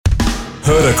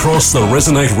Heard across the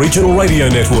Resonate Regional Radio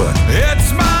Network.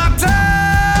 It's my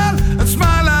time, it's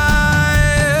my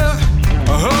life.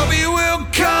 I hope you will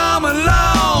come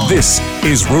along. This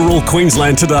is Rural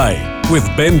Queensland Today with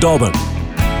Ben Dobbin.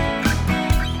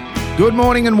 Good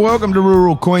morning and welcome to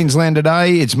Rural Queensland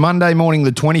Today. It's Monday morning,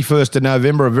 the 21st of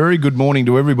November. A very good morning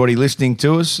to everybody listening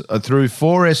to us through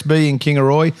 4SB in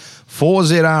Kingaroy,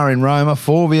 4ZR in Roma,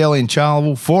 4VL in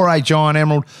Charleville, 4HI in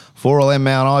Emerald, 4LM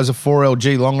Mount Isa,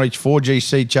 4LG Longreach,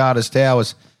 4GC Charters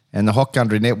Towers, and the Hot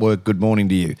Country Network. Good morning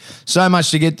to you. So much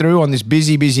to get through on this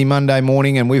busy Monday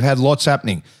morning, and we've had lots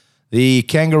happening. The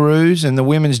Kangaroos and the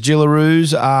women's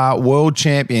Jillaroos are world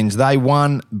champions. They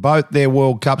won both their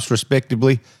World Cups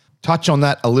respectively. Touch on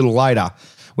that a little later.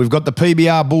 We've got the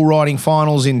PBR bull riding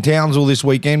finals in Townsville this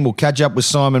weekend. We'll catch up with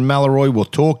Simon Mallory. We'll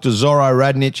talk to Zorro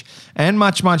Radnich and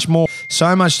much more.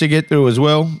 So much to get through as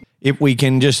well. If we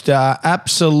can just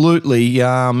absolutely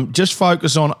just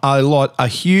focus on a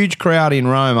huge crowd in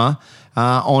Roma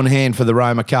on hand for the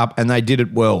Roma Cup, and they did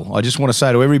it well. I just want to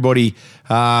say to everybody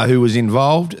who was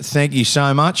involved, thank you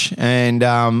so much, and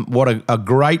what a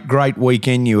great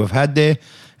weekend you have had there,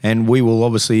 and we will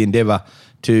obviously endeavour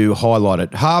to highlight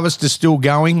it. Harvest is still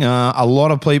going. A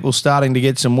lot of people starting to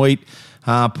get some wheat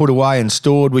put away and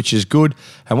stored, which is good.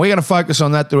 And we're going to focus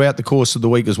on that throughout the course of the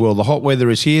week as well. The hot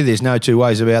weather is here. There's no two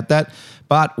ways about that.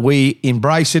 But we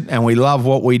embrace it and we love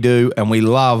what we do and we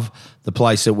love the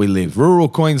place that we live. Rural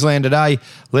Queensland Today.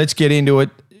 Let's get into it.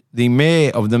 The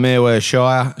Mayor of the Merwere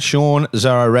Shire, Sean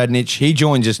Zorro Radnich. He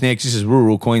joins us next. This is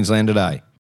Rural Queensland Today.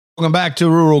 Welcome back to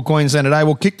Rural Queensland Today.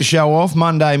 We'll kick the show off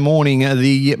Monday morning.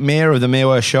 The Mayor of the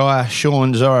Merwere Shire,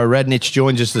 Sean Zorro Radnich,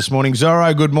 joins us this morning.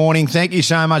 Zorro, good morning. Thank you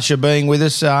so much for being with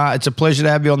us. It's a pleasure to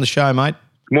have you on the show, mate.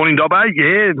 Morning, Dobbo.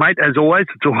 Yeah, mate, as always.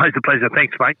 It's always a pleasure.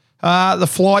 Thanks, mate. The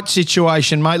flight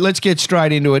situation, mate, let's get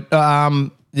straight into it.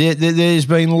 There's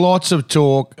been lots of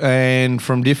talk and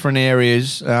from different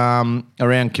areas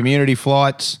around community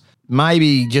flights.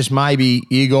 Maybe, just maybe,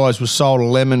 you guys were sold a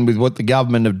lemon with what the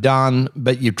government have done,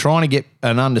 but you're trying to get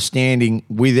an understanding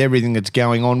with everything that's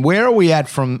going on. Where are we at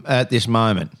this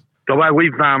moment? Dobbo,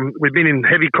 we've been in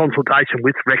heavy consultation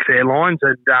with Rex Airlines,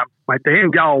 and mate, the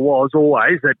end goal was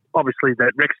always that obviously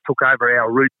that Rex took over our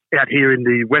route out here in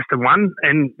the Western One,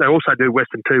 and they also do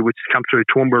Western 2, which comes through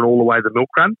Toowoomba and all the way to the Milk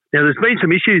Run. Now, there's been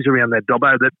some issues around that,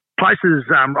 Dobbo, that places.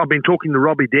 I've been talking to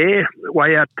Robbie Dare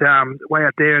way out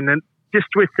there, and then just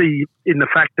in the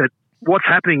fact that what's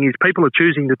happening is people are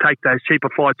choosing to take those cheaper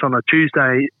flights on a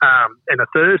Tuesday and a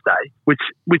Thursday,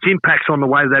 which impacts on the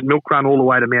way of that milk run all the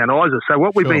way to Mount Isa. So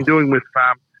what we've been doing with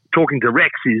talking to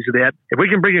Rex is about if we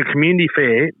can bring a community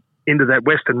fare into that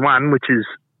Western One, which is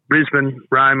Brisbane,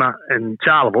 Roma and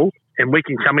Charleville, and we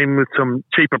can come in with some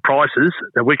cheaper prices,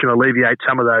 that we can alleviate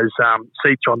some of those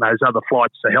seats on those other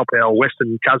flights to help our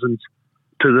Western cousins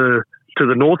to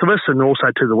the north of us and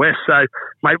also to the west. So,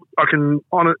 mate, I can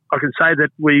say that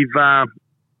we've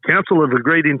council have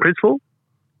agreed in principle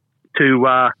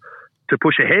to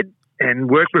push ahead and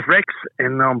work with Rex,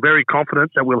 and I'm very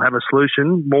confident that we'll have a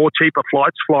solution, more cheaper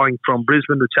flights flying from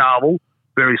Brisbane to Charleville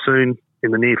very soon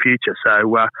in the near future. So,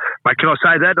 mate, can I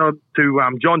say that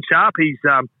to John Sharp?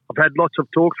 I've had lots of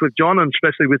talks with John, and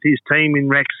especially with his team in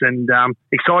Rex, and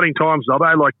exciting times,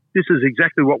 Dobbo. Like, this is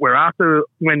exactly what we're after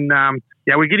when,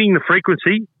 we're getting the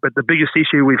frequency, but the biggest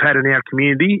issue we've had in our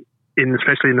community,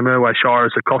 especially in the Merwere Shire,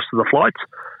 is the cost of the flights.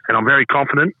 And I'm very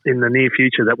confident in the near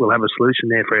future that we'll have a solution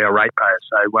there for our ratepayers.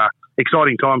 So,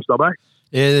 exciting times, Dobbo.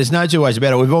 Yeah, there's no two ways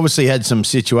about it. We've obviously had some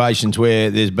situations where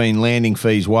there's been landing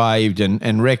fees waived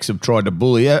and Rex have tried to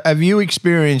bully. Have you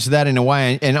experienced that in a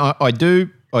way? And I do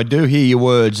hear your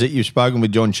words that you've spoken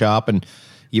with John Sharp and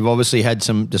you've obviously had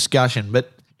some discussion,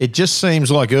 but it just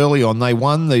seems like early on they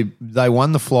won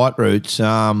the flight routes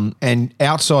and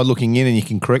outside looking in, and you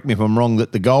can correct me if I'm wrong,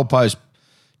 that the goalpost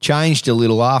changed a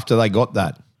little after they got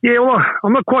that. Yeah, well,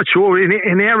 I'm not quite sure.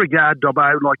 In our regard,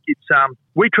 Dobbo, like it's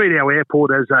we treat our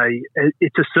airport as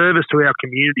it's a service to our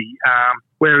community.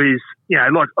 Whereas,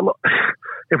 like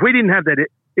if we didn't have that,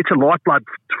 it's a lifeblood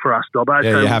for us, Dobbo.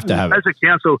 Yeah, so you have to have it. As a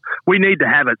council, we need to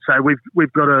have it. So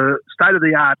we've got a state of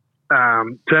the art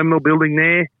terminal building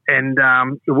there, and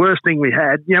the worst thing we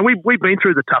had, we've been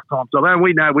through the tough times, Dobbo, and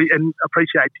we know and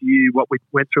appreciate to you what we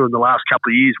went through in the last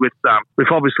couple of years with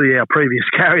obviously our previous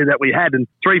carrier that we had, and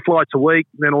 3 flights a week,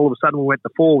 and then all of a sudden we went to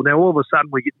 4. Now all of a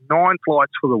sudden we get 9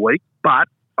 flights for the week. But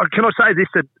can I say this,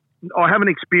 that I haven't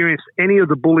experienced any of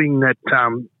the bullying that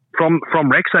from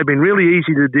Rex. They've been really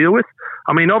easy to deal with.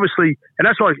 I mean, obviously, and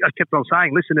that's why I kept on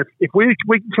saying, listen, if we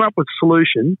can come up with a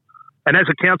solution. And as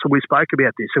a council, we spoke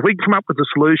about this. If we can come up with a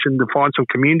solution to find some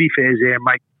community fares there and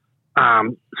make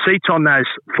seats on those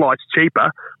flights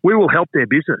cheaper, we will help their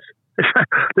business.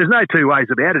 There's no two ways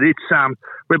about it. It's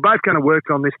we're both going to work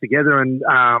on this together, and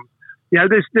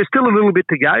there's still a little bit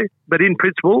to go. But in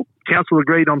principle, council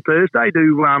agreed on Thursday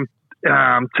to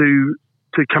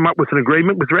come up with an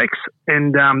agreement with Rex,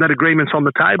 and that agreement's on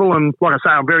the table. And like I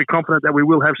say, I'm very confident that we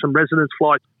will have some residents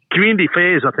flights. Community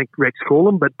fairs, I think Rex call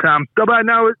them, but Dobbo,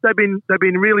 no, they've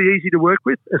been really easy to work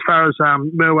with as far as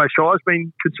Murway Shire has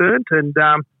been concerned. And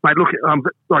mate, look,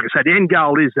 like I said, the end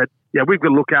goal is that we've got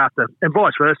to look after, and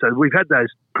vice versa. We've had those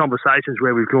conversations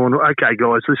where we've gone, okay,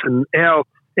 guys, listen, our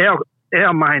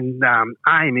main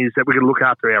aim is that we're going to look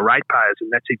after our ratepayers,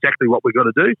 and that's exactly what we've got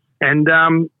to do. And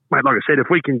mate, like I said, if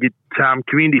we can get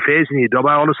community fairs in here, Dobbo,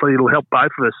 honestly, it'll help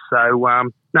both of us. So,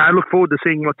 I look forward to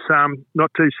seeing what's not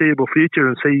too seeable future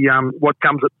and see what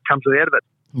comes out of it.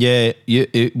 Yeah,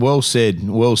 well said,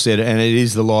 and it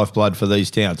is the lifeblood for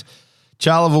these towns.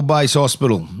 Charleville Base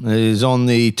Hospital is on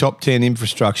the top 10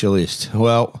 infrastructure list.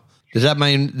 Well, does that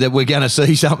mean that we're going to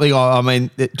see something? I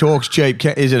mean, talk's cheap,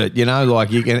 isn't it? You know,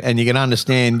 like you can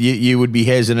understand you would be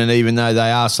hesitant even though they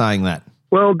are saying that.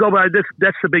 Well, Dobbo,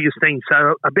 that's the biggest thing.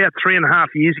 So about 3.5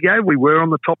 years ago, we were on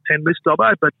the top 10 list,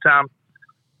 Dobbo, but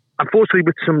unfortunately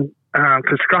with some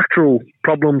constructural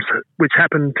problems which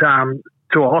happened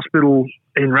to a hospital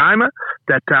in Roma,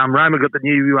 that Roma got the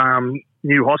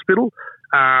new hospital.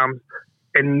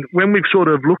 And when we've sort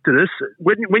of looked at this,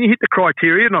 when you hit the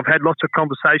criteria, and I've had lots of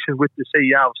conversations with the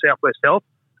CEO of Southwest Health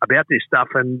about this stuff,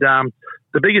 and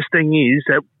the biggest thing is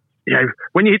that,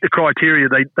 when you hit the criteria,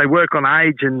 they work on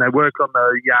age and they work on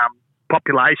the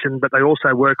population, but they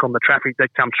also work on the traffic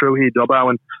that comes through here, Dobbo.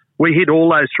 And we hit all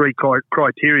those three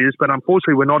criteria, but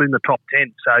unfortunately we're not in the top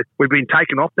 10. So we've been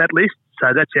taken off that list.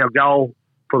 So that's our goal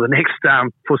for the next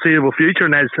foreseeable future.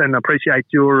 And I appreciate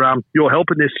your help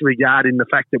in this regard, in the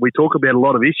fact that we talk about a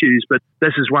lot of issues, but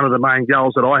this is one of the main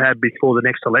goals that I have before the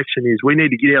next election is we need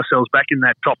to get ourselves back in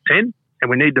that top 10. And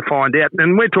we need to find out,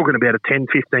 and we're talking about a 10,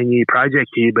 15-year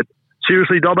project here, but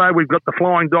seriously, Dobbo, we've got the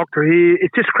Flying Doctor here.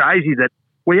 It's just crazy that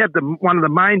we have one of the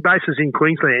main bases in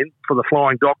Queensland for the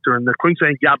Flying Doctor, and the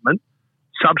Queensland government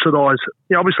subsidise.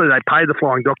 Obviously, they pay the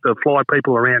Flying Doctor to fly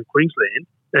people around Queensland,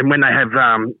 and when they have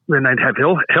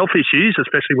health issues,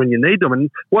 especially when you need them. And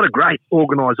what a great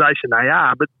organisation they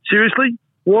are. But seriously,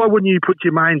 why wouldn't you put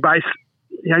your main base?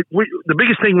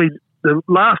 The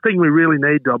last thing we really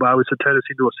need, Dobbo, is to turn us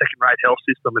into a second-rate health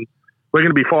system, and we're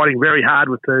going to be fighting very hard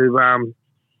with the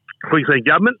Queensland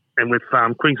government and with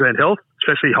Queensland Health,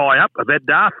 especially high up of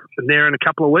EDDAF, and there in a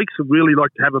couple of weeks. I'd really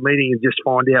like to have a meeting and just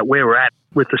find out where we're at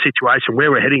with the situation, where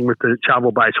we're heading with the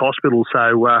Charleville Base Hospital.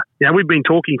 So, we've been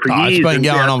talking for years. It's been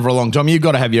going on for a long time. You've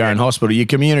got to have your own hospital. Your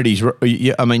community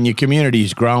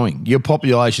is growing. Your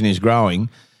population is growing.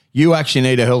 You actually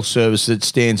need a health service that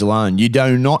stands alone. You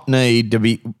do not need to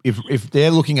be, if they're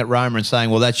looking at Roma and saying,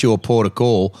 well, that's your port of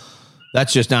call,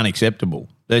 that's just unacceptable.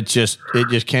 It just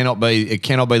cannot be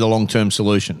the long-term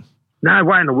solution. No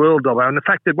way in the world, Dobbo. And the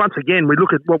fact that, once again, we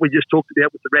look at what we just talked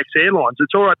about with the Rex Airlines.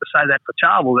 It's all right to say that for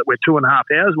Charleville, that we're 2.5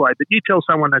 hours away, but you tell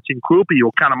someone that's in Quilpie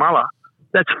or Cunnamulla,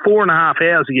 that's 4.5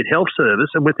 hours to get health service,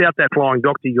 and without that Flying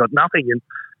Doctor, you got nothing. And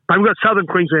we've got Southern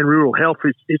Queensland Rural Health.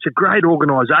 It's a great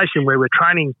organisation where we're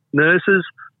training nurses.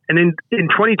 And in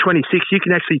 2026, you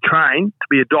can actually train to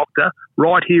be a doctor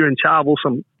right here in Charleville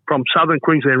from Southern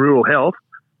Queensland Rural Health,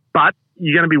 but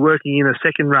you're going to be working in a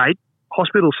second-rate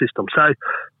hospital system. So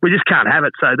we just can't have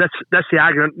it. So that's the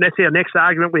argument. That's our next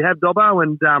argument we have, Dobbo,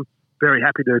 and very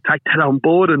happy to take that on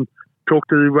board and talk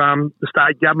to the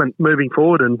state government moving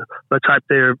forward, and let's hope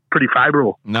they're pretty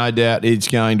favourable. No doubt it's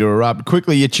going to erupt.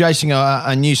 Quickly, you're chasing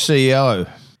a new CEO.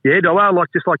 Yeah, Dobbo, I'd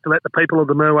just like to let the people of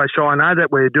the Murway Shire know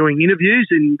that we're doing interviews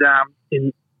in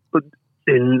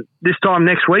this time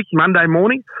next week, Monday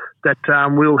morning, that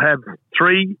we'll have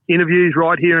 3 interviews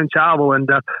right here in Charleville. And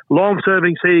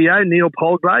long-serving CEO, Neil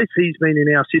Polgrace, he's been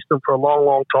in our system for a long,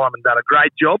 long time and done a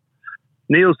great job.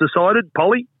 Neil's decided,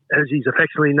 Polly, as he's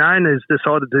affectionately known, has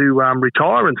decided to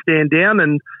retire and stand down.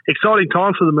 And exciting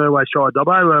times for the Murway Shire,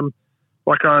 Dobbo.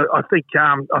 I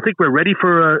think we're ready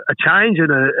for a change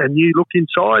and a new look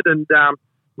inside. And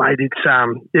mate, it's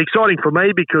exciting for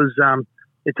me because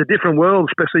it's a different world,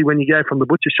 especially when you go from the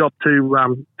butcher shop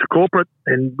to corporate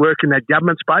and work in that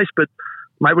government space. But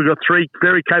mate, we've got 3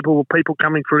 very capable people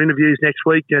coming for interviews next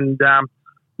week, and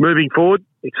moving forward,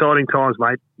 exciting times,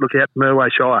 mate. Look out, Murway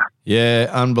Shire. Yeah,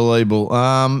 unbelievable.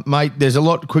 Mate, there's a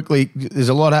lot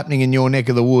happening in your neck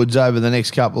of the woods over the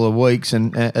next couple of weeks,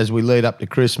 and as we lead up to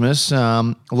Christmas,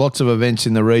 lots of events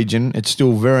in the region. It's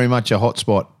still very much a hot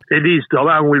spot. It is,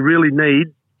 Dobbo, and we really need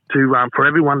to for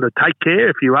everyone to take care.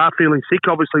 If you are feeling sick,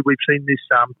 obviously we've seen this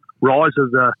rise of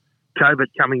the COVID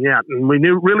coming out, and we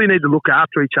really need to look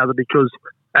after each other because,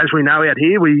 as we know out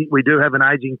here, we do have an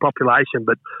ageing population.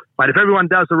 But, mate, if everyone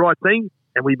does the right thing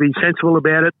and we be sensible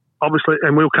about it, obviously,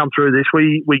 and we'll come through this.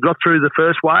 We got through the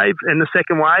first wave and the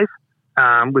second wave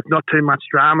with not too much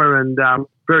drama and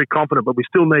very confident, but we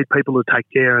still need people to take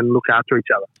care and look after each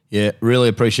other. Yeah, really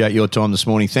appreciate your time this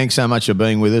morning. Thanks so much for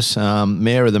being with us.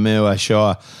 Mayor of the Moa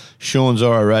Shire, Sean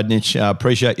Zororadnich,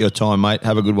 appreciate your time, mate.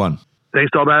 Have a good one. Thanks,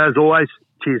 Dobbo, as always.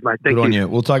 Cheers, mate. Thank you. Good on you.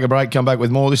 We'll take a break, come back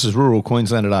with more. This is Rural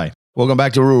Queensland Today. Welcome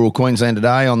back to Rural Queensland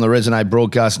Today on the Resonate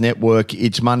Broadcast Network.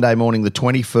 It's Monday morning, the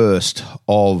 21st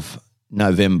of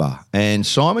November. And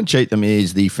Simon Cheetham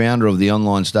is the founder of the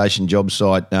online station job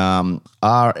site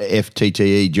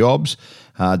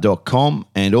rftejobs.com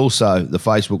and also the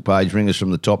Facebook page Ringers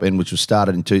from the Top End, which was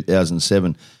started in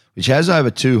 2007, which has over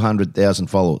 200,000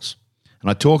 followers. And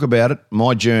I talk about it.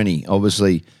 My journey,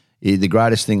 obviously, the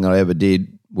greatest thing that I ever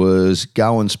did was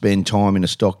go and spend time in a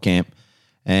stock camp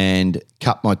and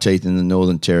cut my teeth in the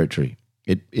Northern Territory.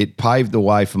 It paved the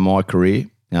way for my career.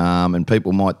 And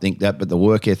people might think that, but the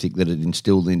work ethic that it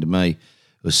instilled into me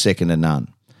was second to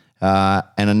none.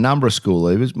 And a number of school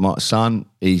leavers. My son,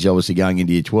 he's obviously going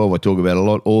into year 12. I talk about it a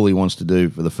lot. All he wants to do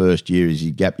for the first year is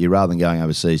he gap year rather than going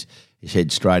overseas, is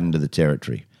head straight into the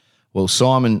Territory. Well,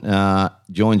 Simon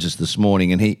joins us this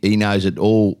morning, and he knows it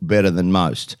all better than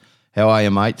most. How are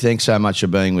you, mate? Thanks so much for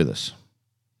being with us.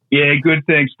 Yeah, good.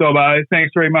 Thanks, Dobbo.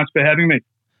 Thanks very much for having me.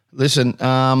 Listen,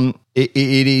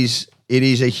 it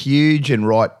is a huge and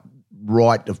rite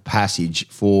of passage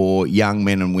for young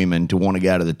men and women to want to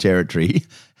go to the Territory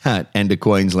and to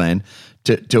Queensland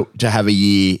to have a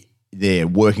year there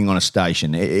working on a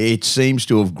station. It seems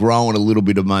to have grown a little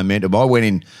bit of momentum. I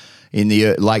went in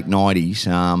the late 90s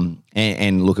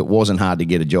and look, it wasn't hard to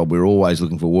get a job. We were always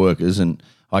looking for workers, and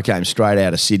I came straight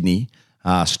out of Sydney,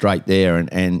 straight there,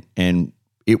 and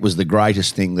it was the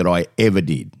greatest thing that I ever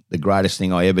did. The greatest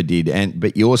thing I ever did.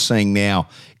 But you're seeing now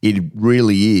it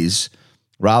really is,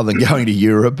 rather than going to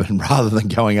Europe and rather than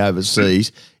going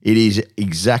overseas, it is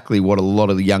exactly what a lot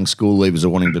of the young school leavers are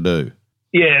wanting to do.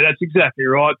 Yeah, that's exactly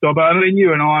right, Dobbo. I mean,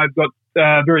 you and I have got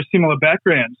very similar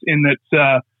backgrounds in that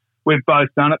we've both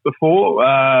done it before.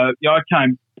 I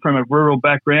came from a rural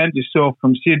background, yourself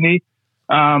from Sydney.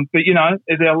 But,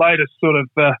 as our latest sort of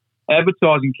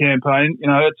advertising campaign,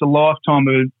 it's a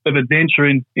lifetime of adventure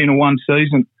in one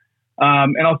season.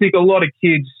 And I think a lot of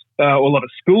kids or a lot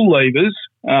of school leavers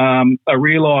are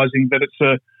realising that it's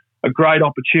a great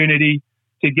opportunity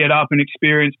to get up and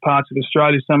experience parts of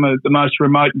Australia, some of the most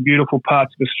remote and beautiful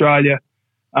parts of Australia.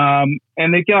 And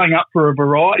they're going up for a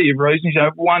variety of reasons.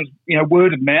 One's,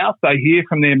 word of mouth. They hear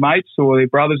from their mates or their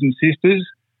brothers and sisters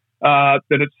that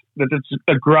it's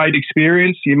a great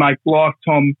experience. You make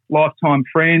lifetime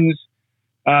friends.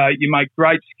 You make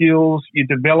great skills. You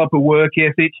develop a work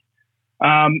ethic.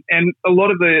 And a lot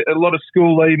of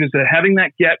school leavers are having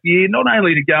that gap year, not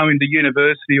only to go into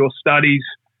university or studies,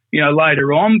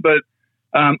 later on, but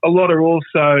a lot are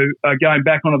also going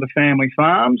back onto the family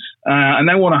farms, and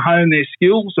they want to hone their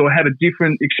skills or have a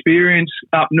different experience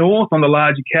up north on the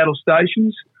larger cattle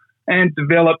stations and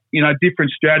develop,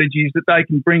 different strategies that they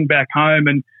can bring back home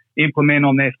and implement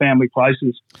on their family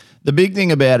places. The big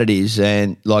thing about it is,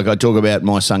 and like I talk about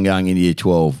my son going into year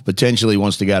 12, potentially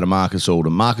wants to go to Marcus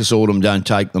Oldham. Marcus Oldham don't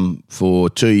take them for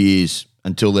 2 years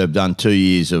until they've done 2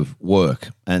 years of work,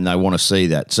 and they want to see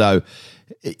that. So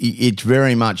it's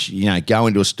very much, go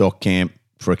into a stock camp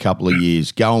for a couple of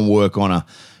years, go and work on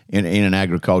in an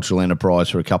agricultural enterprise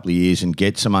for a couple of years and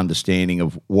get some understanding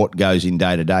of what goes in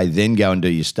day to day, then go and do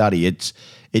your study.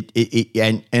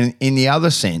 And in the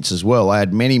other sense as well, I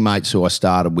had many mates who I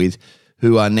started with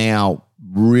who are now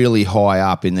really high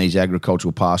up in these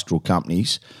agricultural pastoral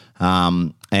companies,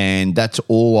 and that's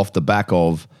all off the back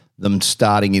of them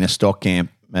starting in a stock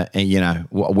camp.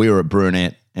 We were at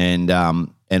Brunette, and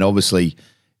obviously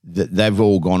they've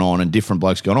all gone on and different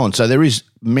blokes gone on. So there is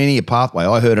many a pathway.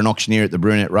 I heard an auctioneer at the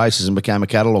Brunette races and became a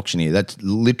cattle auctioneer. That's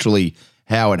literally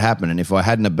how it happened. And if I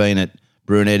hadn't have been at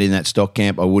Brunette in that stock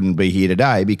camp, I wouldn't be here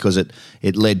today because it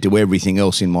led to everything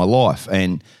else in my life.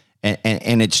 And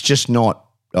it's just not,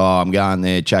 I'm going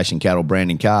there chasing cattle,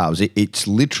 branding calves. It's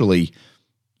literally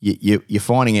you're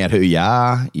finding out who you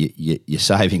are, you're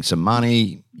saving some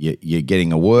money, you're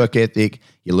getting a work ethic,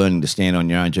 you're learning to stand on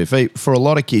your own 2 feet. For a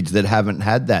lot of kids that haven't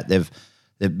had that,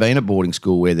 they've been at boarding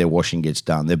school where their washing gets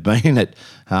done. They've been at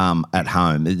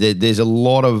home. There's a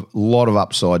lot of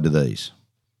upside to these.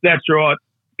 That's right,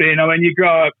 Ben. I mean, you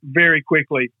grow up very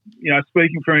quickly.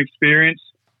 Speaking from experience,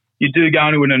 you do go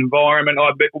into an environment. I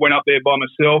went up there by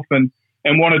myself and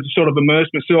wanted to sort of immerse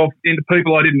myself into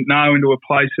people I didn't know, into a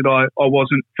place that I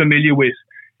wasn't familiar with.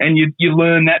 and you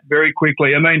learn that very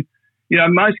quickly. I mean,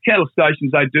 most cattle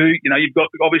stations, they do, you've got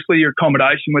obviously your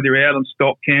accommodation, whether you're out on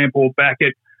stock camp or back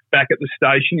at the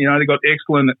station. They've got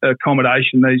excellent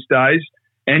accommodation these days,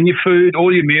 and your food,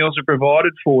 all your meals are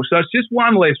provided for. So it's just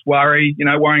one less worry,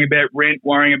 worrying about rent,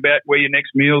 worrying about where your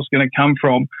next meal's going to come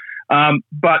from.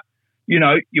 But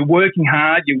you're working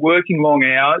hard, you're working long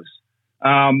hours.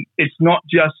 It's not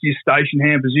just your station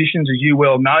hand positions, as you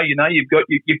well know. You've got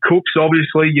your cooks,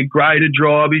 obviously, your grader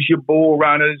drivers, your ball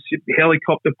runners, your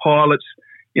helicopter pilots.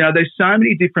 There's so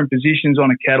many different positions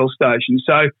on a cattle station.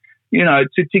 So,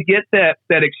 to get that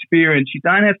experience, you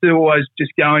don't have to always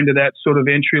just go into that sort of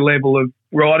entry level of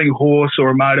riding a horse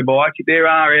or a motorbike. There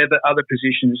are other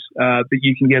positions that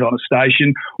you can get on a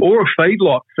station, or a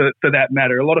feedlot for that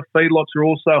matter. A lot of feedlots are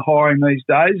also hiring these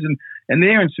days, and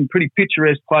they're in some pretty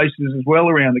picturesque places as well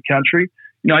around the country.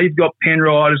 You've got pen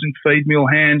riders and feed mill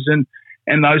hands and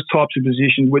those types of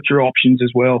positions, which are options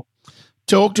as well.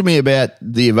 Talk to me about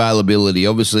the availability.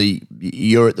 Obviously,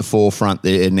 you're at the forefront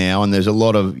there now, and there's a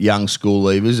lot of young school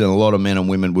leavers and a lot of men and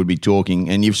women would be talking,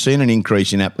 and you've seen an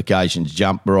increase in applications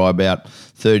jump by about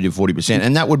 30 to 40%,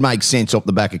 and that would make sense off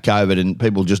the back of COVID and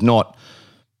people just not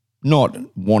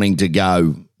wanting to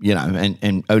go,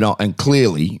 and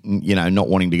clearly, not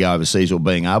wanting to go overseas or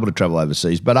being able to travel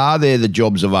overseas. But are there the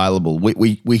jobs available?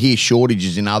 We hear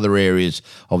shortages in other areas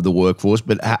of the workforce,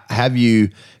 but have you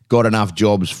got enough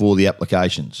jobs for the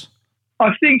applications?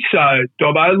 I think so,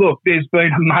 Dobbo. Look, there's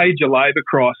been a major labour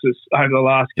crisis over the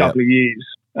last couple of years,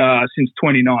 since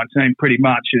 2019 pretty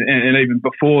much, and even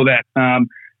before that.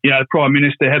 The Prime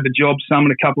Minister had the job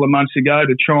summoned a couple of months ago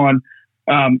to try and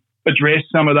address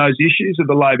some of those issues of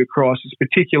the labour crisis,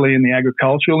 particularly in the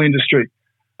agricultural industry.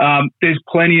 There's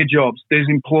plenty of jobs. There's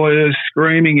employers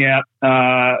screaming out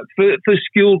for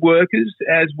skilled workers,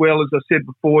 as well as I said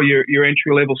before, your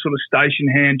entry-level sort of station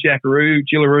hand, jackaroo,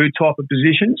 jillaroo type of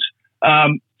positions.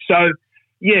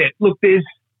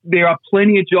 There are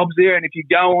plenty of jobs there, and if you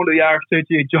go onto the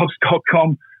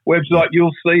rftgjobs.com website,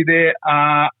 you'll see there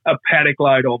are a paddock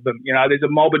load of them. There's a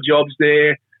mob of jobs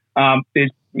there. There's,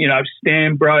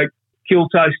 Stanbroke,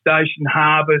 Kilto Station,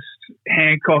 Harvest,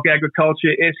 Hancock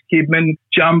Agriculture, S. Kidman,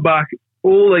 Jumbuck,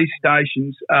 all these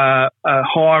stations are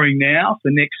hiring now for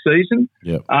next season.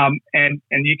 Yep. And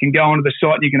you can go onto the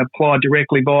site and you can apply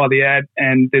directly via the ad,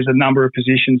 and there's a number of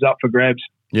positions up for grabs.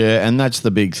 Yeah, and that's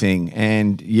the big thing.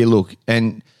 And you look,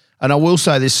 and I will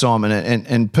say this, Simon,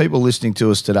 and people listening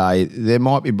to us today, there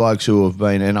might be blokes who have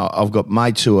been, and I've got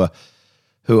mates who are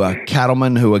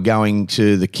cattlemen who are going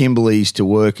to the Kimberleys to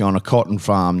work on a cotton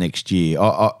farm next year,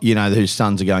 whose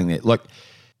sons are going there. Like,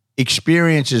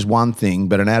 experience is one thing,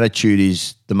 but an attitude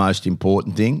is the most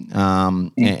important thing.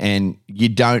 And you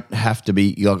don't have to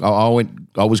be, like, I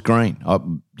was green. I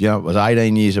was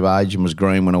 18 years of age and was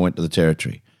green when I went to the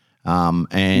Territory. If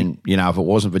it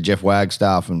wasn't for Jeff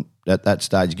Wagstaff and at that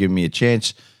stage giving me a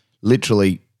chance,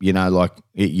 literally, I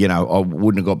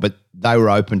wouldn't have got, but they were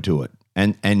open to it.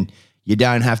 And you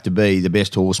don't have to be the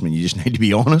best horseman. You just need to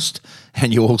be honest,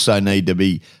 and you also need to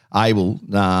be able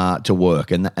to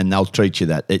work, and they'll treat you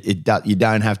that. You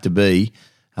don't have to be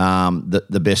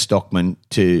the best stockman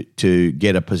to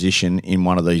get a position in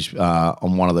one of these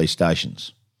on one of these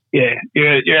stations. Yeah,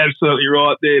 you're absolutely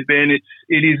right there, Ben.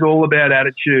 It is all about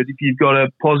attitude. If you've got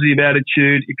a positive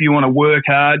attitude, if you want to work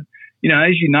hard,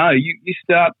 as you know, you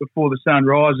start before the sun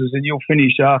rises and you'll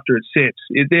finish after it sets.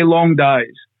 They're long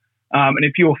days. And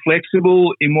if you're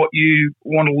flexible in what you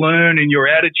want to learn in your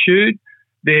attitude,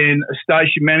 then a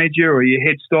station manager or your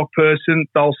head stock person,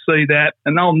 they'll see that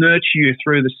and they'll nurture you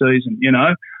through the season,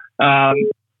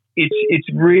 It's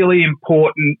really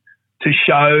important to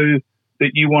show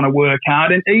that you want to work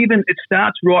hard. And even it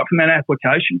starts right from that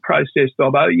application process,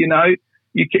 Dobbo.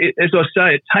 As I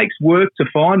say, it takes work to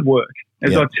find work,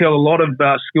 as I tell a lot of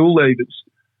school leavers.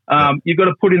 You've got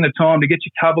to put in the time to get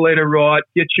your cover letter right,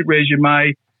 get your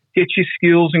resume, get your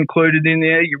skills included in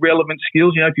there, your relevant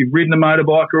skills. If you've ridden a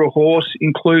motorbike or a horse,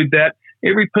 include that.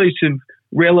 Every piece of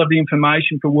relevant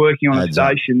information for working on a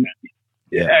station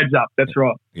adds up. That's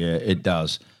right. Yeah, it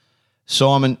does.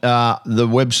 Simon, the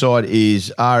website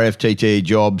is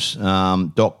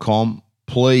rftgjobs.com.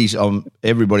 Please,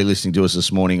 everybody listening to us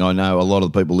this morning, I know a lot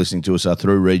of the people listening to us are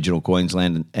through regional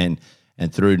Queensland and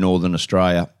through Northern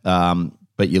Australia,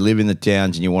 but you live in the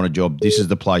towns and you want a job, this is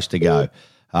the place to go.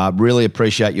 Really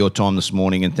appreciate your time this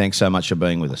morning, and thanks so much for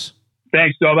being with us.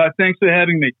 Thanks, Dobbo. Thanks for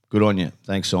having me. Good on you.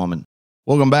 Thanks, Simon.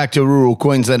 Welcome back to Rural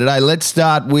Queensland today. Let's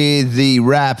start with the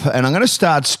wrap, and I'm going to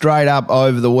start straight up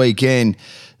over the weekend.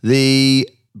 The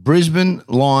Brisbane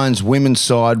Lions women's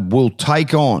side will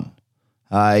take on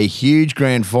a huge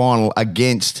grand final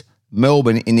against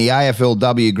Melbourne in the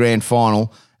AFLW Grand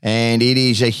Final, and it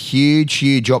is a huge,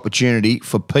 huge opportunity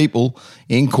for people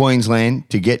in Queensland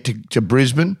to get to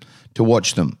Brisbane to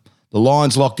watch them. The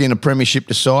Lions locked in a premiership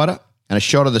decider and a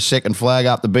shot of the second flag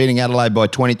after beating Adelaide by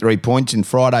 23 points in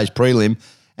Friday's prelim,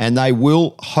 and they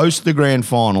will host the grand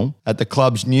final at the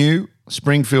club's new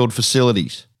Springfield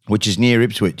facilities, which is near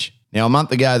Ipswich. Now, a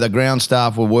month ago, the ground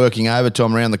staff were working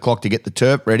overtime around the clock to get the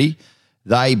turf ready.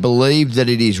 They believe that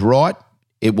it is right.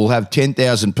 It will have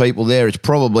 10,000 people there. It's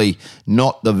probably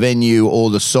not the venue or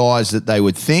the size that they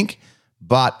would think,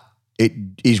 but it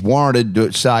is warranted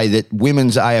to say that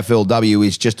women's AFLW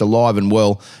is just alive and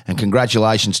well, and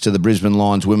congratulations to the Brisbane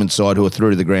Lions women's side who are through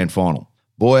to the grand final.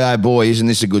 Boy, oh boy, isn't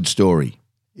this a good story?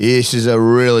 This is a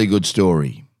really good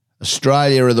story.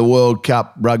 Australia are the World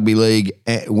Cup Rugby League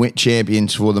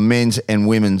champions for the men's and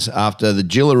women's after the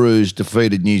Gillaroos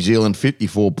defeated New Zealand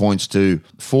 54 points to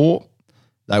 4.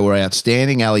 They were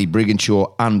outstanding. Ali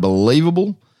Brigginshaw,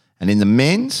 unbelievable. And in the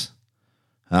men's,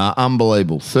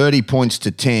 unbelievable. 30 points to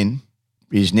 10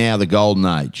 is now the golden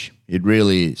age. It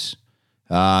really is.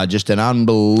 Just an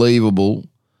unbelievable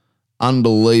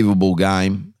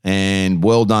game. And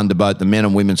well done to both the men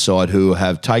and women's side who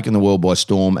have taken the world by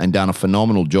storm and done a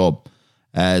phenomenal job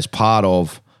as part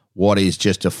of what is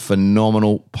just a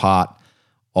phenomenal part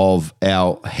of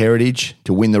our heritage.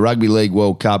 To win the Rugby League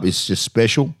World Cup is just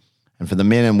special. And for the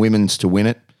men and women's to win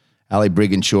it, Ali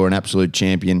Brigginshaw, an absolute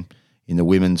champion in the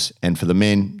women's. And for the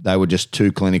men, they were just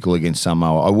too clinical against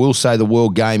Samoa. I will say the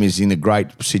world game is in a great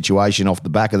situation off the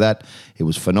back of that. It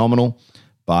was phenomenal.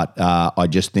 But I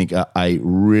just think a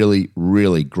really,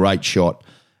 really great shot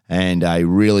and a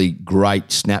really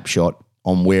great snapshot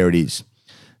on where it is.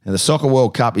 Now, the Soccer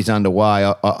World Cup is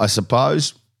underway. I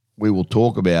suppose we will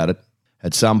talk about it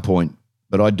at some point,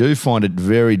 but I do find it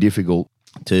very difficult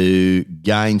to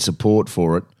gain support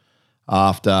for it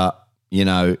after,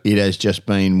 it has just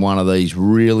been one of these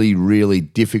really, really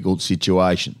difficult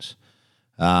situations.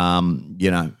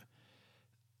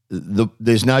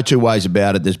 There's no two ways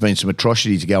about it. There's been some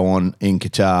atrocities go on in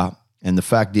Qatar, and the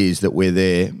fact is that we're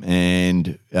there,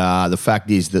 and the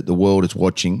fact is that the world is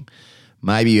watching.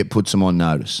 Maybe it puts them on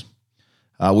notice.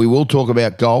 We will talk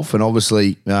about golf, and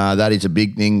obviously that is a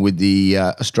big thing with the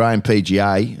Australian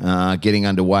PGA getting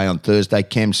underway on Thursday.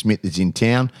 Cam Smith is in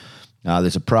town.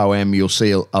 There's a Pro-Am. You'll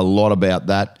see a lot about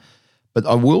that. But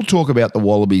I will talk about the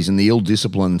Wallabies and the ill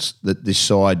disciplines that this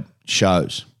side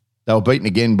shows. They were beaten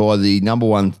again by the number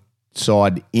one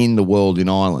side in the world in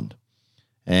Ireland.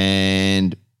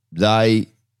 And they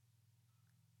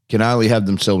can only have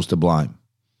themselves to blame.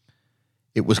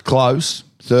 It was close,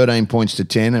 13 points to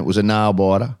 10. It was a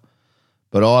nail-biter.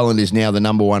 But Ireland is now the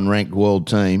number one ranked world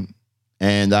team,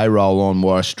 and they roll on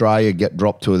while Australia get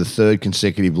dropped to the third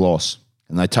consecutive loss,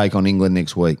 and they take on England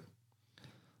next week.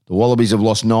 The Wallabies have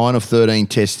lost 9 of 13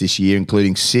 tests this year,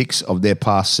 including 6 of their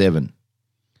past 7.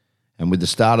 And with the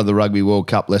start of the Rugby World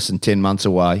Cup less than 10 months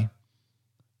away,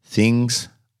 things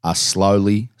are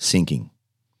slowly sinking.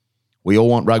 We all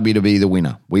want rugby to be the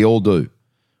winner. We all do.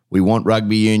 We want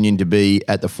rugby union to be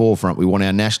at the forefront. We want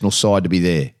our national side to be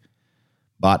there.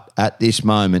 But at this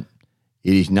moment,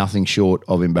 it is nothing short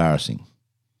of embarrassing.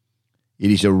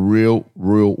 It is a real,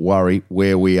 real worry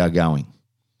where we are going.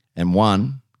 And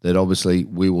one that obviously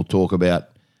we will talk about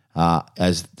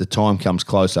as the time comes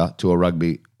closer to a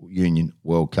Rugby Union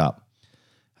World Cup.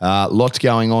 Lots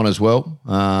going on as well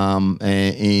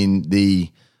in the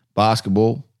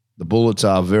basketball. The Bullets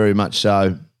are very much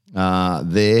so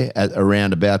there at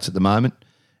around abouts at the moment,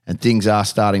 and things are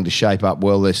starting to shape up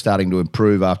well. They're starting to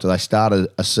improve after they started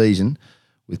a season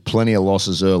with plenty of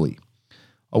losses early.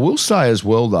 I will say as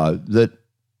well, though, that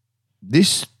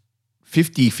this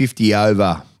 50-50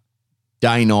 over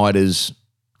day-nighters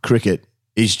cricket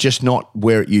is just not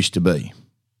where it used to be.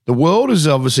 The world has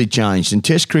obviously changed and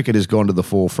Test cricket has gone to the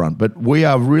forefront, but we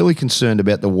are really concerned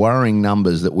about the worrying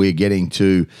numbers that we're getting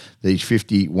to these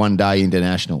 51-day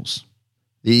internationals.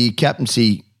 The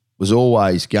captaincy was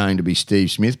always going to be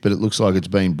Steve Smith, but it looks like it's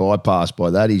been bypassed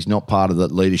by that. He's not part of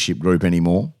that leadership group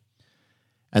anymore.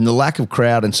 And the lack of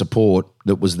crowd and support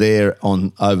that was there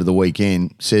over the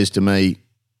weekend says to me,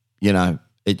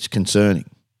 it's concerning.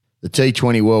 The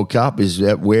T20 World Cup is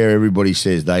where everybody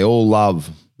says they all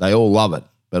love it.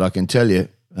 But I can tell you,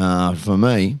 for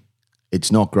me,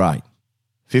 it's not great.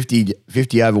 50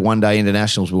 over one-day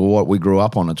internationals were what we grew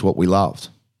up on. It's what we loved.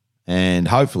 And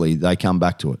hopefully they come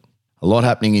back to it. A lot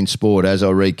happening in sport, as I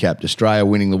recapped. Australia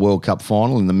winning the World Cup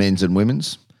final in the men's and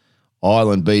women's.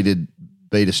 Ireland beat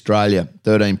Australia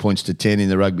 13 points to 10 in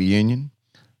the rugby union.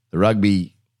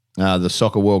 The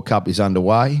Soccer World Cup is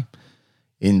underway.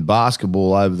 In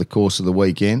basketball over the course of the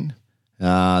weekend,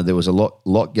 There was a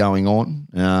lot going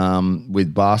on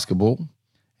with basketball.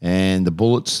 And the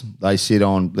Bullets,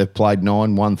 they've played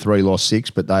 9, won 3, lost 6,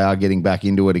 but they are getting back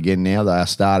into it again now. They are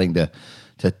starting to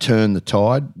turn the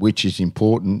tide, which is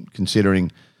important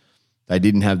considering they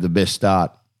didn't have the best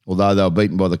start, although they were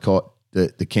beaten by the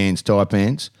Cairns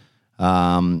Taipans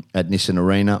at Nissan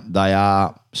Arena. They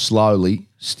are slowly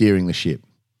steering the ship.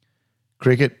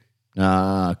 Cricket,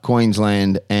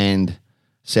 Queensland and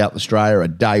South Australia are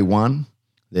day one.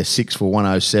 They're 6 for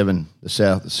 107, the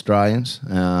South Australians.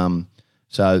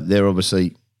 So they're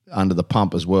obviously under the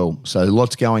pump as well. So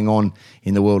lots going on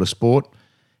in the world of sport.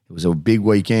 It was a big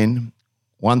weekend.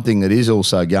 One thing that is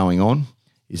also going on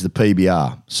is the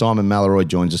PBR. Simon Mallory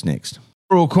joins us next.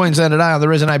 Rural Queensland today on the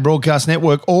Resonate Broadcast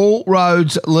Network. All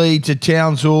roads lead to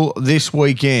Townsville this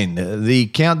weekend. The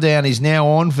countdown is now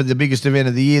on for the biggest event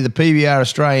of the year, the PBR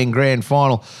Australian Grand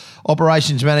Final.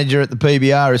 Operations Manager at the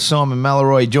PBR is Simon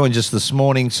Mallory. Joins us this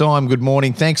morning. Simon, good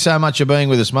morning. Thanks so much for being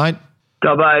with us, mate.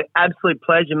 Gobbo, absolute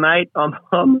pleasure, mate. I'm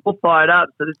all fired up,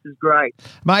 so this is great.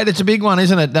 Mate, it's a big one,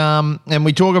 isn't it? And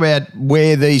we talk about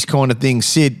where these kind of things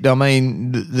sit. I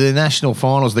mean, the national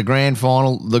finals, the grand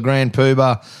final, the Grand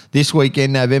Poobah, this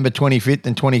weekend, November 25th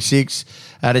and 26th,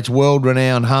 at its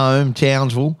world-renowned home,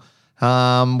 Townsville,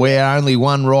 where only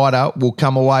one rider will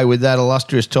come away with that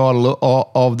illustrious title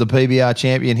of the PBR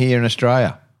champion here in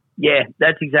Australia. Yeah,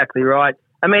 that's exactly right.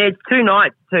 I mean, it's 2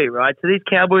 nights too, right? So these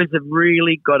Cowboys have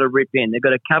really got to rip in. They've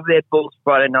got to cover their balls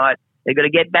Friday night. They've got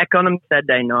to get back on them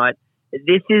Saturday night.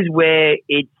 This is where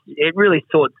it really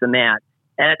sorts them out.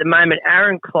 And at the moment,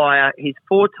 Aaron Klyer, he's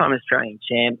 4-time Australian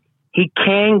champ. He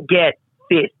can get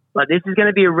 5th. Like, this is going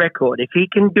to be a record. If he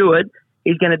can do it,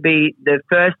 he's going to be the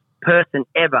first person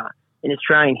ever in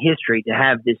Australian history to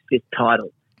have this 5th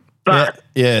title. But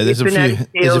there's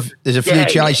a few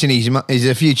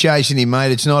chasing him,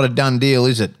 mate. It's not a done deal,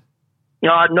 is it?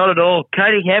 No, not at all.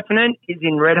 Cody Heffernan is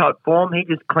in red hot form. He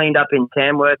just cleaned up in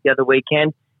Tamworth the other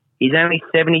weekend. He's only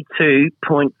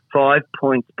 72.5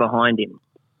 points behind him.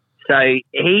 So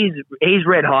he's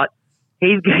red hot.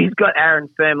 He's got Aaron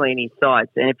firmly in his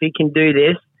sights, and if he can do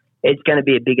this, it's going to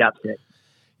be a big upset.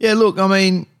 Yeah, look, I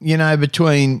mean,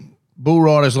 between bull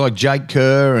riders like Jake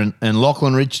Kerr and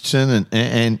Lachlan Richardson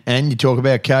and you talk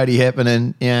about Cody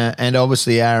Heffernan and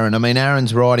obviously Aaron. I mean,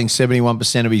 Aaron's riding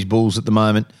 71% of his bulls at the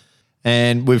moment,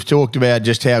 and we've talked about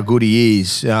just how good he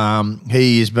is.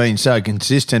 He has been so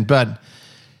consistent, but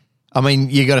I mean,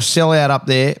 you got a sellout up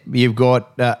there. You've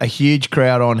got a huge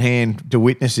crowd on hand to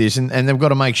witness this, and they've got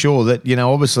to make sure that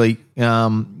obviously,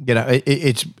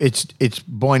 it's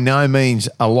by no means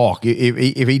a lock.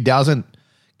 If he doesn't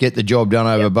get the job done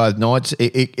over both nights,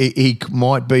 he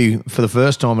might be, for the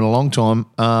first time in a long time,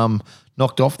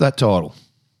 knocked off that title.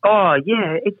 Oh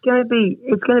yeah, it's going to be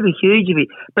huge of it.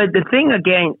 But the thing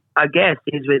again, I guess,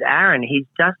 is with Aaron, he's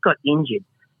just got injured,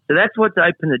 so that's what's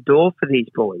opened the door for these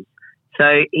boys.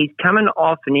 So he's coming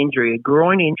off an injury, a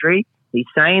groin injury. He's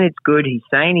saying it's good. He's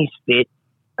saying he's fit.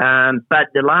 But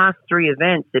the last 3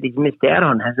 events that he's missed out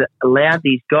on has allowed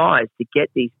these guys to get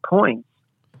these points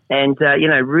and,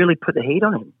 really put the heat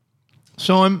on him.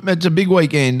 So it's a big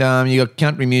weekend. You got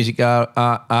country music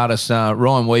artist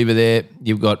Ryan Weaver there.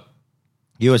 You've got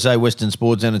USA Western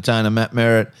Sports entertainer Matt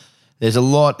Merritt. There's a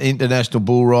lot international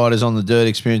bull riders on the dirt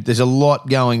experience. There's a lot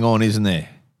going on, isn't there?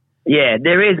 Yeah,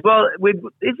 there is. Well,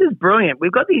 this is brilliant.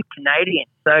 We've got these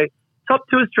Canadians. So top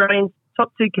 2 Australians,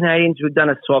 top 2 Canadians, we've done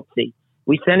a swapsy.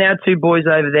 We sent our 2 boys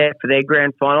over there for their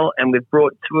grand final, and we've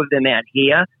brought 2 of them out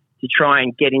here to try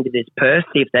and get into this purse,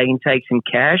 see if they can take some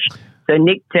cash. So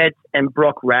Nick Tetz and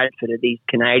Brock Radford are these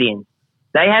Canadians.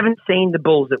 They haven't seen the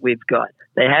bulls that we've got.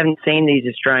 They haven't seen these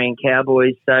Australian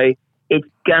Cowboys. So it's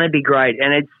going to be great.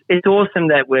 And it's awesome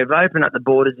that we've opened up the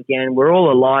borders again. We're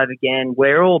all alive again.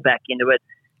 We're all back into it.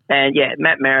 And, yeah,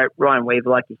 Matt Merritt, Ryan Weaver,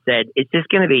 like you said, it's just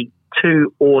going to be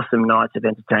 2 awesome nights of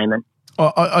entertainment.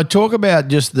 I talk about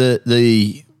just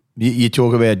you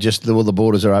talk about just the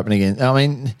borders are open again. I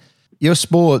mean, your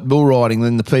sport, bull riding,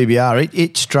 and the PBR,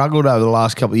 it struggled over the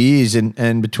last couple of years,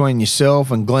 and between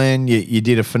yourself and Glenn, you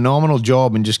did a phenomenal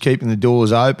job in just keeping the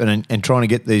doors open and trying to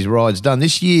get these rides done.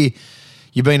 This year,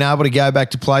 you've been able to go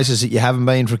back to places that you haven't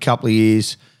been for a couple of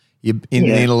years. In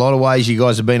a lot of ways, you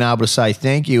guys have been able to say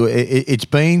thank you. It's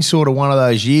been sort of one of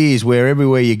those years where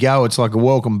everywhere you go, it's like a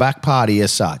welcome back party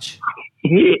as such.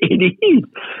 It is.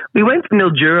 We went to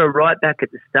Mildura right back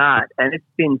at the start, and it's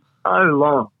been so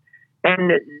long.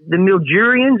 And the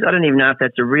Mildurians, I don't even know if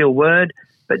that's a real word,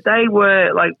 but they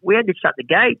were like, we had to shut the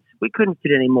gates. We couldn't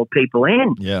fit any more people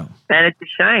in. Yeah. And it's a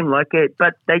shame,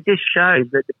 but they just shows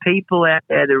that the people out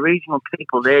there, the regional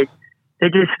people, they're they're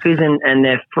just fizzing and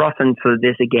they're frothing for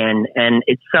this again. And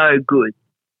it's so good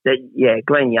that,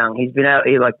 Glenn Young, he's been out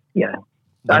here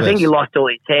I think he lost all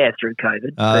his hair through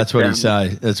COVID. That's what he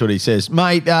says. That's what he says.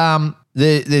 Mate,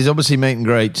 there's obviously meet and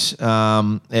greets,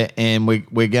 and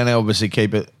we're going to obviously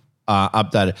keep it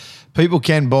updated. People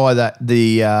can buy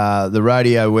the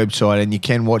radio website, and you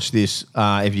can watch this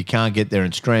if you can't get there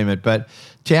and stream it. But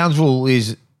Townsville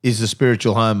is the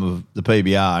spiritual home of the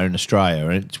PBR in Australia.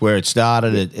 It's where it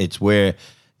started. It's where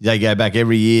they go back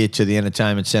every year to the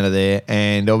entertainment centre there,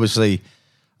 and obviously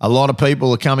a lot of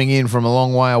people are coming in from a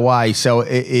long way away, so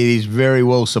it is very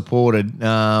well supported.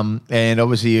 And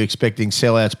obviously, you're expecting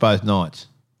sellouts both nights.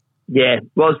 Yeah,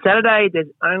 well, Saturday there's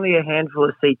only a handful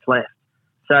of seats left,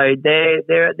 so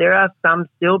there are some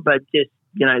still, but just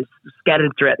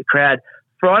scattered throughout the crowd.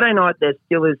 Friday night there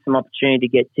still is some opportunity to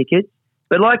get tickets,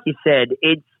 but like you said,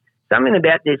 it's something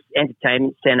about this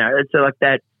entertainment centre. It's like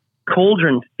that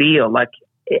cauldron feel. Like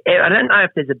I don't know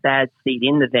if there's a bad seat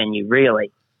in the venue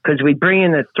really. Because we bring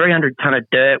in the 300 ton of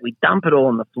dirt, we dump it all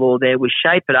on the floor there, we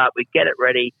shape it up, we get it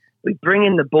ready, we bring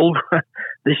in the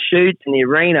the chutes in the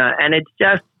arena, and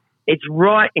it's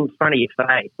right in front of your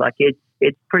face. Like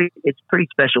it's pretty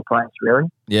special place, really.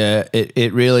 Yeah,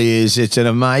 it really is. It's an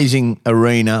amazing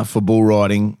arena for bull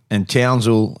riding, and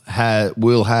Townsville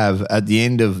will have at the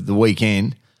end of the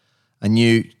weekend a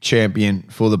new champion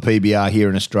for the PBR here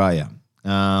in Australia.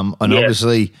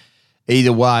 Obviously,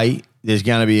 either way, there's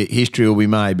going to be history will be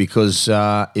made because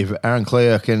if Aaron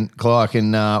Clark can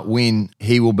win,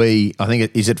 he will be. I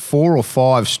think is it 4 or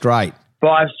 5 straight.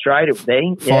 5 straight it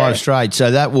will be. 5 straight.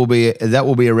 So that will be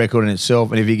a record in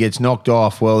itself. And if he gets knocked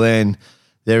off, well then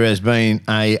there has been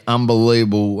a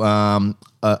unbelievable,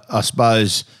 I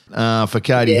suppose, for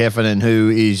Cody Heffernan,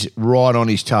 who is right on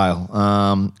his tail,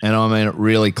 and I mean it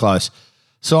really close.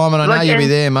 Simon, I know you'll be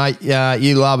there, mate.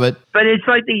 You love it. But it's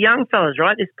like the young fellas,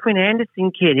 right? This Quinn Anderson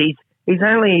kid, he's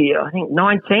only, I think,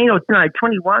 19 or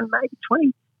 21, maybe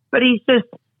 20. But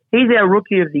he's our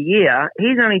rookie of the year.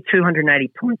 He's only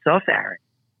 280 points off Aaron.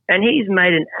 And he's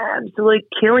made an absolute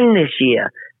killing this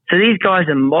year. So these guys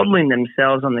are modelling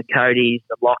themselves on the Codys,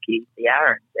 the Lockies, the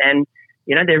Aarons. And,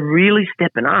 they're really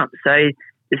stepping up. So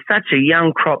there's such a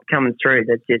young crop coming through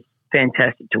that's just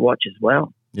fantastic to watch as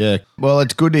well. Yeah. Well,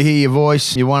 it's good to hear your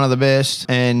voice. You're one of the best.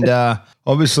 And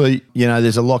obviously,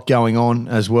 there's a lot going on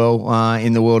as well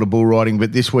in the world of bull riding.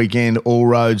 But this weekend, all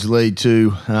roads lead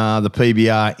to the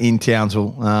PBR in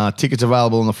Townsville. Tickets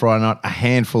available on the Friday night, a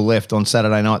handful left on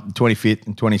Saturday night, the 25th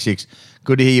and 26th.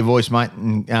 Good to hear your voice, mate.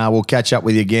 And we'll catch up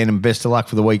with you again. And best of luck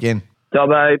for the weekend.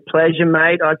 Dobbo, pleasure,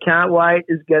 mate. I can't wait.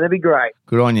 It's going to be great.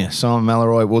 Good on you, Simon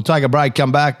Mallory. We'll take a break,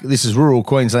 come back. This is Rural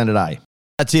Queensland Today.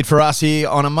 That's it for us here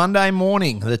on a Monday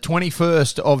morning, the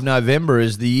 21st of November,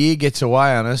 as the year gets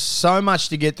away on us. So much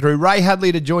to get through. Ray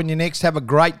Hadley to join you next. Have a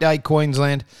great day,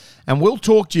 Queensland. And we'll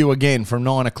talk to you again from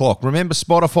 9 o'clock. Remember,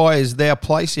 Spotify is their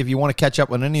place. If you want to catch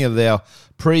up on any of our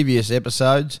previous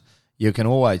episodes, you can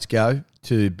always go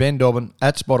to Ben Dobbin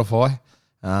at Spotify,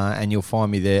 and you'll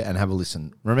find me there and have a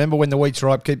listen. Remember, when the wheat's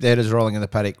ripe, keep the headers rolling in the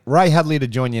paddock. Ray Hadley to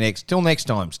join you next. Till next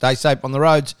time, stay safe on the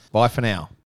roads. Bye for now.